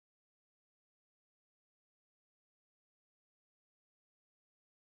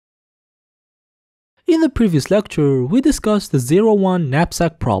In the previous lecture, we discussed the 0-1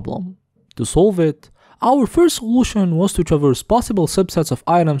 knapsack problem. To solve it, our first solution was to traverse possible subsets of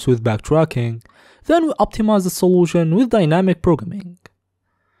items with backtracking, then we optimized the solution with dynamic programming.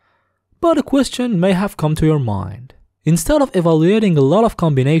 But a question may have come to your mind. Instead of evaluating a lot of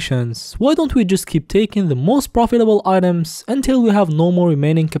combinations, why don't we just keep taking the most profitable items until we have no more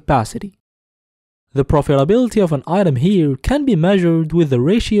remaining capacity? The profitability of an item here can be measured with the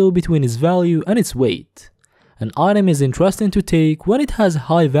ratio between its value and its weight. An item is interesting to take when it has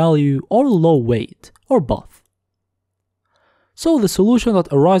high value or low weight, or both. So the solution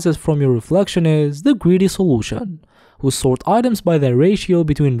that arises from your reflection is the greedy solution. We sort items by their ratio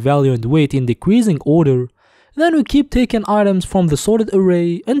between value and weight in decreasing order, then we keep taking items from the sorted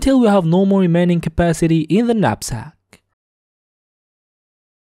array until we have no more remaining capacity in the knapsack.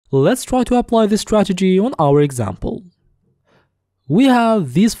 Let's try to apply this strategy on our example. We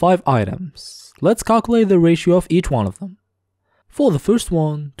have these 5 items. Let's calculate the ratio of each one of them. For the first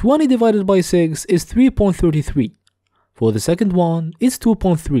one, 20 divided by 6 is 3.33. For the second one, it's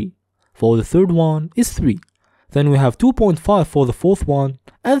 2.3. For the third one, it's 3. Then we have 2.5 for the fourth one,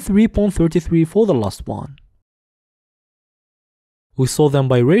 and 3.33 for the last one. We sort them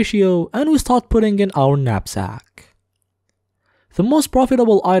by ratio, and we start putting in our knapsack. The most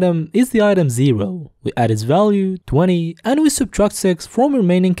profitable item is the item 0. We add its value, 20, and we subtract 6 from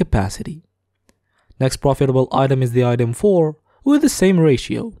remaining capacity. Next profitable item is the item 4, with the same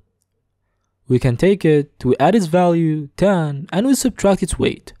ratio. We can take it, we add its value, 10, and we subtract its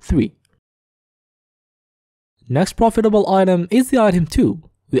weight, 3. Next profitable item is the item 2.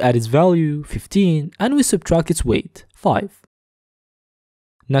 We add its value, 15, and we subtract its weight, 5.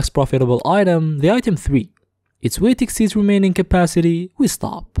 Next profitable item, the item 3. Its weight exceeds remaining capacity, we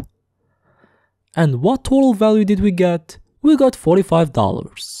stop. And what total value did we get? We got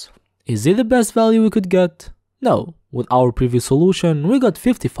 $45. Is it the best value we could get? No, with our previous solution we got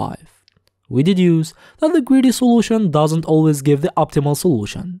 55. We deduce that the greedy solution doesn't always give the optimal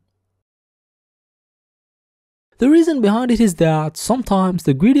solution. The reason behind it is that sometimes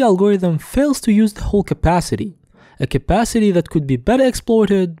the greedy algorithm fails to use the whole capacity, a capacity that could be better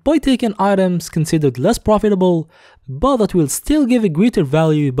exploited by taking items considered less profitable, but that will still give a greater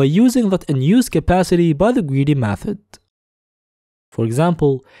value by using that unused capacity by the greedy method. For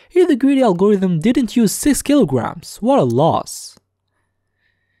example, here the greedy algorithm didn't use 6 kilograms, what a loss.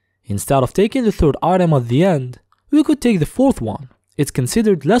 Instead of taking the third item at the end, we could take the fourth one. It's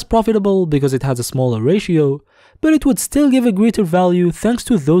considered less profitable because it has a smaller ratio, but it would still give a greater value thanks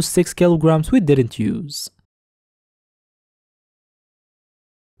to those 6 kilograms we didn't use.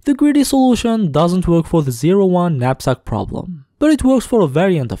 The greedy solution doesn't work for the 0-1 knapsack problem, but it works for a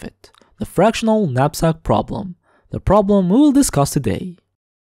variant of it, the fractional knapsack problem, the problem we will discuss today.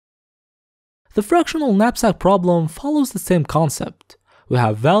 The fractional knapsack problem follows the same concept. We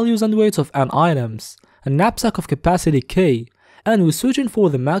have values and weights of n items, a knapsack of capacity k, and we're searching for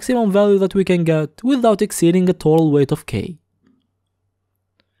the maximum value that we can get without exceeding a total weight of k.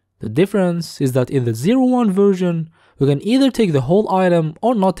 The difference is that in the 0-1 version, we can either take the whole item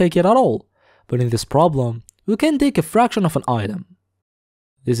or not take it at all, but in this problem, we can take a fraction of an item.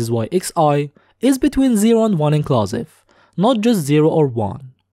 This is why xi is between 0 and 1 inclusive, not just 0 or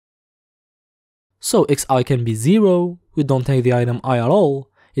 1. So xi can be 0, we don't take the item I at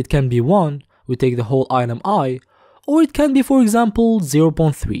all, it can be 1, we take the whole item I, or it can be, for example,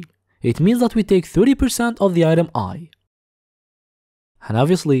 0.3. It means that we take 30% of the item I. And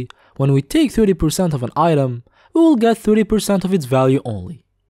obviously, when we take 30% of an item, we will get 30% of its value only.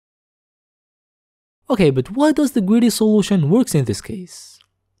 Okay, but why does the greedy solution works in this case?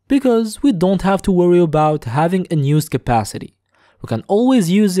 Because we don't have to worry about having unused capacity. We can always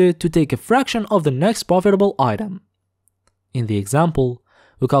use it to take a fraction of the next profitable item. In the example,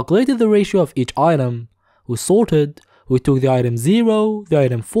 we calculated the ratio of each item, we sorted, we took the item 0, the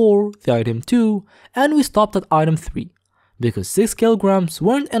item 4, the item 2, and we stopped at item 3, because 6 kilograms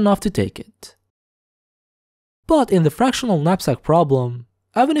weren't enough to take it. But in the fractional knapsack problem,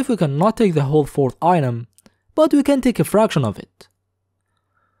 even if we cannot take the whole fourth item, but we can take a fraction of it.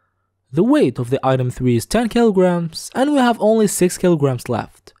 The weight of the item 3 is 10 kilograms and we have only 6 kilograms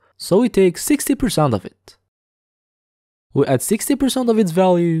left, so we take 60% of it. We add 60% of its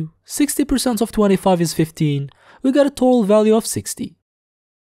value, 60% of 25 is 15, we get a total value of 60.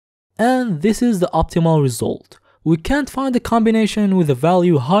 And this is the optimal result. We can't find a combination with a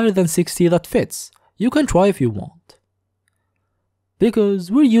value higher than 60 that fits. You can try if you want.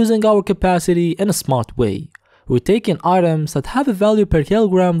 Because we're using our capacity in a smart way. We're taking items that have a value per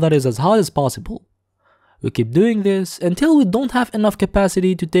kilogram that is as high as possible. We keep doing this until we don't have enough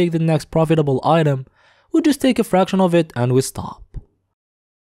capacity to take the next profitable item, we just take a fraction of it and we stop.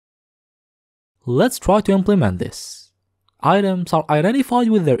 Let's try to implement this. Items are identified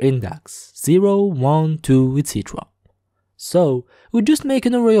with their index 0, 1, 2, etc. So we just make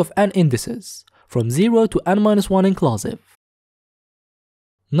an array of n indices from 0 to n-1 inclusive.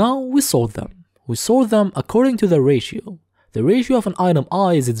 Now we sort them. We sort them according to the ratio. The ratio of an item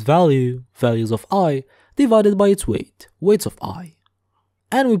I is its value, values of I, divided by its weight, weights of I.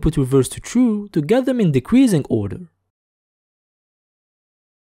 And we put reverse to true to get them in decreasing order.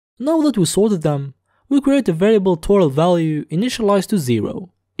 Now that we sorted them, we create a variable total value initialized to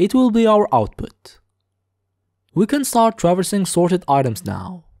 0. It will be our output. We can start traversing sorted items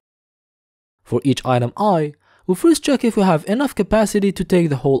now. For each item I, we first check if we have enough capacity to take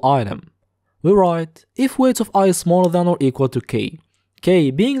the whole item. We write if weights of I is smaller than or equal to k, k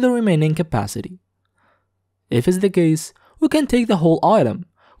being the remaining capacity. If it's the case, we can take the whole item.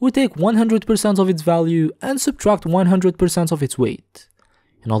 We take 100% of its value and subtract 100% of its weight.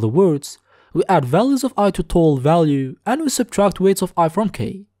 In other words, we add values of I to total value and we subtract weights of I from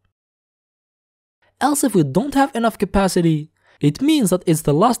k. Else if we don't have enough capacity, it means that it's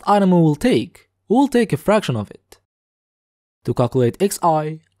the last item we will take. We will take a fraction of it. To calculate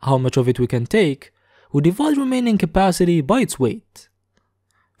xi, how much of it we can take, we divide remaining capacity by its weight.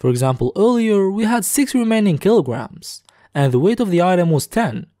 For example, earlier we had 6 remaining kilograms, and the weight of the item was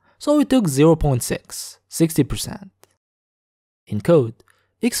 10, so we took 0.6, 60%. In code,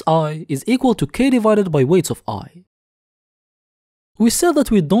 xi is equal to k divided by weights of I. We said that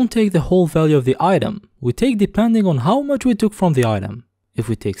we don't take the whole value of the item, we take depending on how much we took from the item. If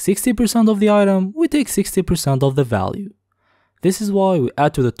we take 60% of the item, we take 60% of the value. This is why we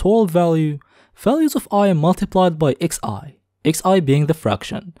add to the total value values of I multiplied by xi, xi being the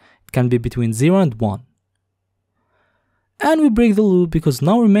fraction. It can be between 0 and 1. And we break the loop because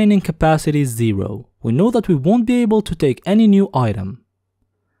now remaining capacity is 0. We know that we won't be able to take any new item.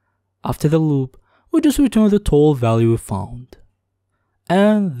 After the loop, we just return the total value we found.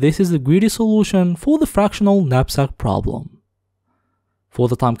 And this is the greedy solution for the fractional knapsack problem. For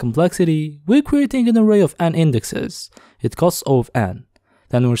the time complexity, we're creating an array of n indexes. It costs O of n.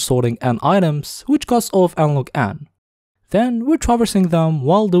 Then we're sorting n items, which costs O of n log n. Then we're traversing them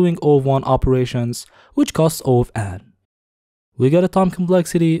while doing O of 1 operations, which costs O of n. We get a time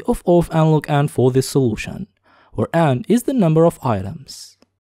complexity of O of n log n for this solution, where n is the number of items.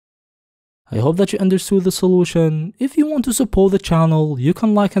 I hope that you understood the solution. If you want to support the channel, you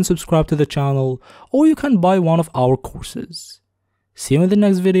can like and subscribe to the channel, or you can buy one of our courses. See you in the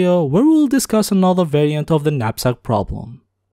next video where we will discuss another variant of the knapsack problem.